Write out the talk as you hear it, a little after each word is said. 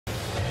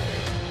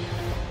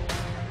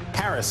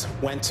Harris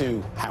went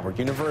to Howard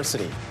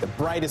University, the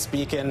brightest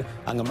beacon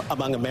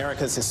among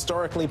America's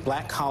historically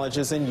black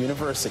colleges and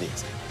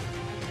universities.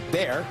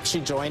 There, she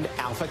joined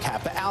Alpha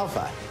Kappa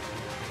Alpha.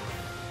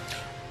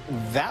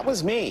 That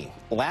was me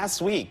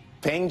last week,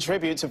 paying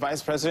tribute to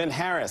Vice President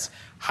Harris,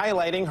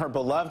 highlighting her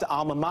beloved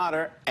alma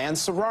mater and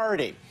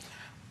sorority.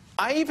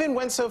 I even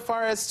went so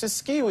far as to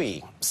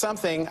skiwi,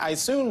 something I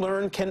soon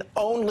learned can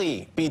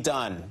only be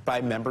done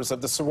by members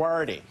of the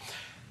sorority.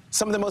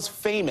 Some of the most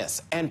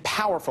famous and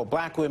powerful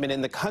black women in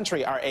the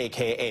country are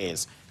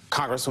AKAs.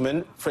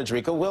 Congresswoman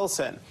Frederica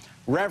Wilson,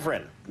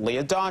 Reverend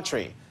Leah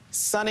Daughtry,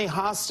 Sunny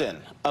Hostin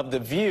of The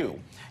View,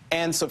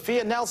 and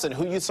Sophia Nelson,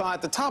 who you saw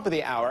at the top of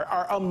the hour,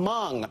 are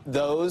among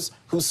those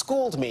who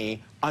schooled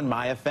me on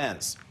my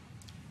offense.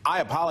 I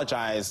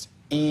apologized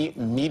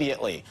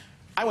immediately.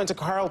 I went to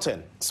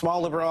Carleton,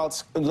 small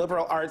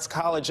liberal arts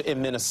college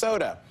in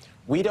Minnesota.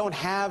 We don't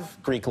have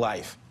Greek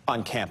life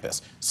on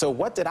campus. So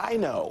what did I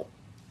know?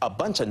 A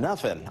bunch of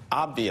nothing,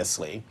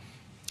 obviously.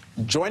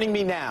 Joining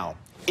me now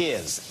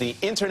is the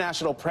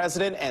international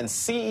president and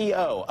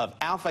CEO of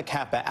Alpha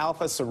Kappa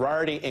Alpha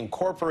Sorority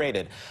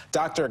Incorporated,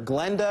 Dr.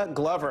 Glenda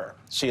Glover.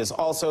 She is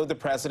also the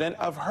president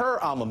of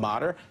her alma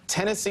mater,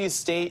 Tennessee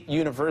State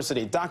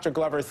University. Dr.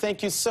 Glover,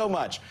 thank you so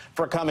much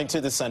for coming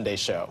to the Sunday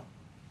Show.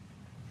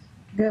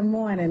 Good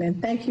morning,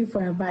 and thank you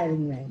for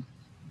inviting me.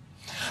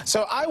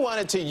 So I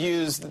wanted to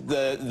use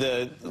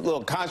the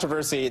little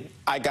controversy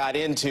I got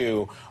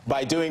into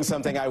by doing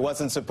something I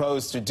wasn't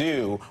supposed to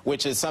do,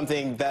 which is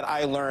something that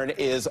I learned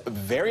is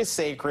very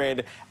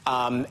sacred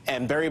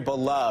and very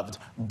beloved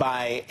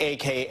by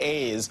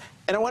AKAs.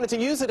 And I wanted to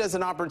use it as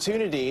an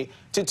opportunity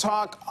to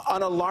talk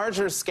on a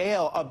larger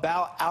scale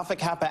about Alpha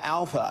Kappa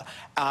Alpha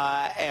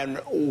and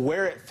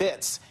where it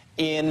fits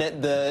in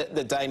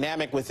the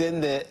dynamic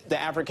within the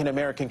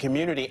African-American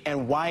community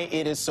and why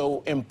it is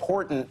so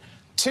important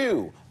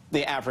to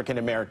the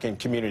African-American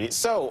community.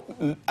 So,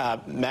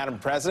 Madam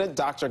President,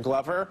 Dr.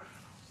 Glover,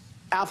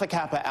 Alpha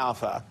Kappa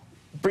Alpha,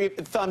 brief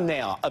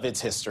thumbnail of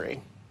its history.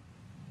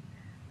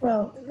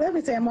 Well, let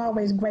me say I'm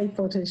always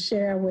grateful to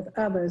share with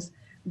others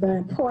the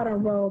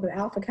important role that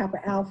Alpha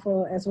Kappa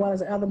Alpha, as well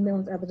as other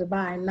members of the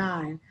Divine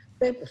Nine,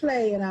 they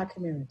play in our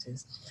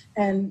communities.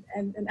 And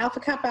Alpha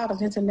Kappa Alpha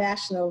is an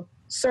international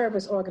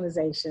service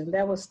organization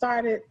that was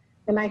started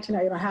in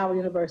 1980 on Howard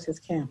University's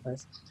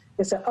campus.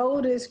 It's the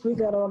oldest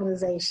Greek-led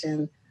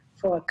organization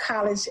for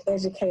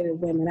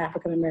college-educated women,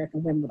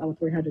 African-American women, with over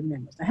 300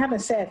 members. Now, having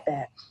said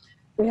that,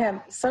 we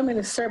have so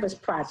many service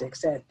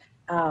projects that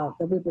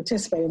we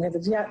participate in. We have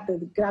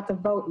the Get Out the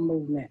Vote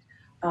movement,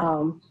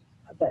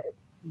 the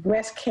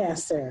breast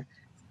cancer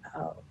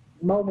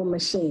mobile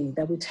machine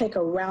that we take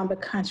around the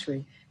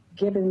country,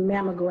 giving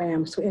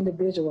mammograms to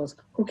individuals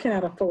who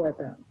cannot afford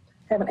them.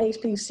 We have an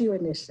HBCU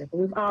initiative.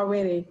 We've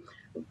already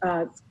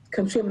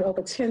contributed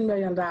over $10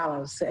 million to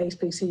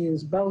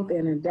HBCUs, both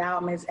in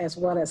endowments as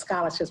well as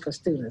scholarships for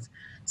students.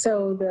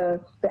 So the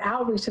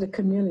outreach to the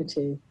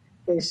community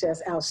is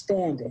just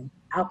outstanding.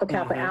 Alpha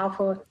Kappa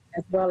Alpha,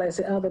 as well as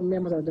the other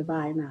members of the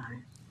Divine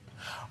Nine.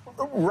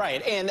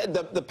 Right, and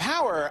the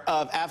power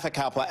of Alpha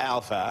Kappa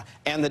Alpha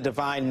and the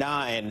Divine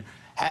Nine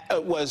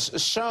was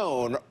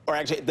shown, or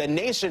actually the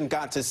nation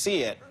got to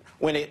see it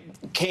when it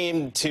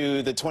came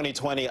to the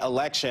 2020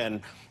 election,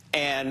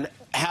 and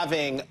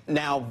having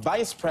now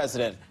Vice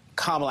President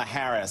Kamala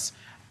Harris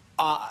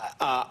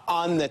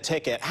on the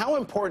ticket. How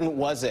important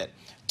was it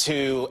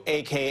to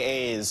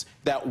AKAs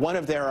that one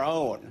of their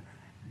own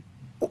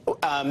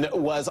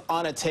was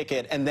on a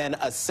ticket and then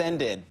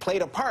ascended,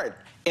 played a part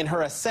in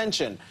her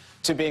ascension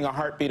to being a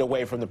heartbeat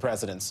away from the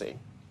presidency?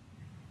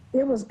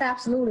 It was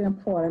absolutely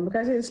important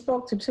because it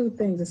spoke to two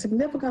things: the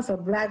significance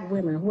of black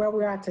women, where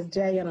we are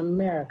today in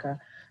America,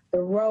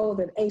 the role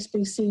that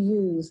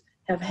HBCUs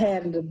have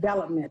had in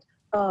development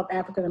of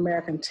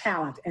African-American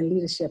talent and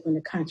leadership in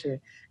the country.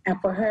 And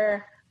for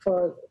her,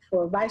 for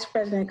Vice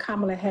President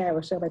Kamala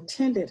Harris to have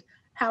attended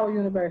Howard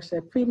University,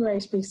 a premier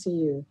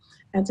HBCU,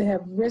 and to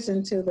have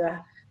risen to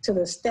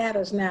the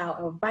status now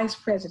of Vice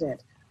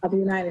President of the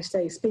United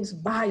States speaks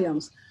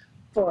volumes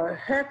for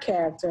her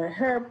character,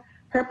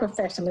 her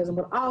professionalism,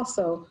 but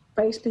also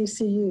for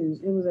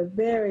HBCUs. It was a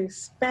very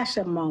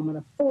special moment,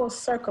 a full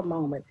circle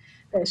moment,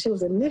 that she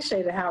was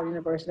initiated at Howard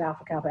University,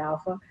 Alpha Kappa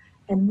Alpha,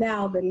 and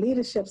now the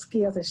leadership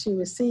skills that she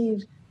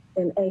received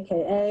in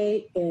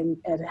AKA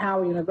at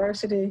Howard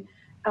University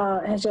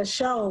has just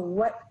shown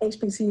what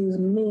HBCUs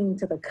mean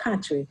to the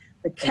country,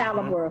 the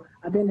caliber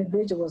of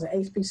individuals that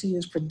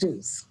HBCUs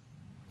produce.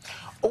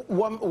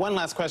 One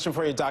last question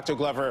for you, Dr.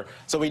 Glover.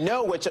 So we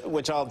know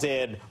what y'all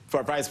did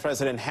for Vice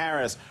President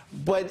Harris,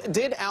 but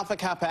did Alpha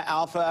Kappa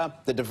Alpha,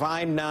 the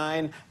Divine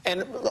Nine,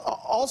 and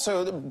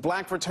also the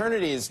black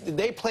fraternities, did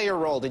they play a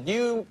role? Did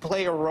you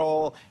play a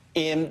role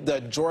in the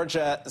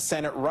Georgia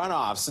Senate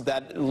runoffs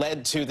that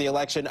led to the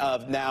election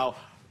of now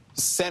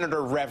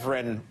Senator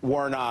Reverend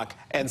Warnock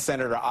and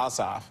Senator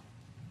Ossoff?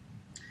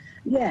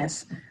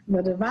 Yes,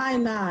 the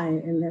Divine Nine,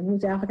 in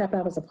which Alpha Kappa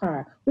Alpha is a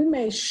part, we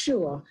made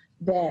sure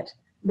that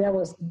there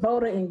was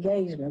voter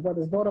engagement,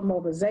 whether it's voter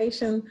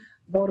mobilization,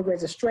 voter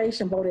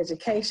registration, voter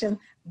education.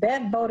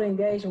 That voter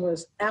engagement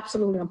was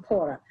absolutely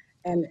important.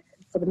 And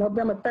for the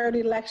November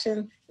 3rd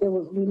election,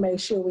 we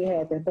made sure we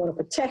had the voter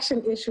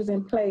protection issues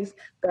in place,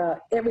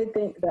 our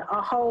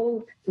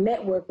whole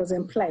network was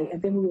in play.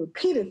 And then we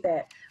repeated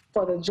that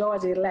for the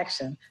Georgia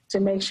election to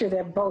make sure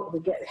that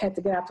vote had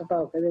to get out to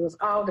vote. Because it was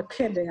all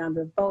depending on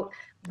the vote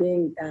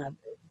being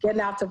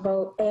getting out to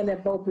vote and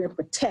that vote being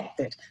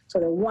protected, so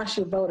that once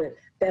you voted,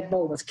 that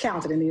vote was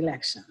counted in the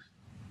election.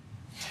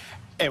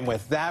 And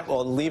with that,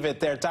 we'll leave it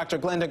there. Dr.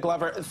 Glenda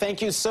Glover,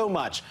 thank you so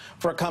much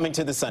for coming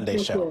to the Sunday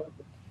Show.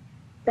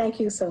 Thank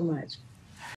you so much.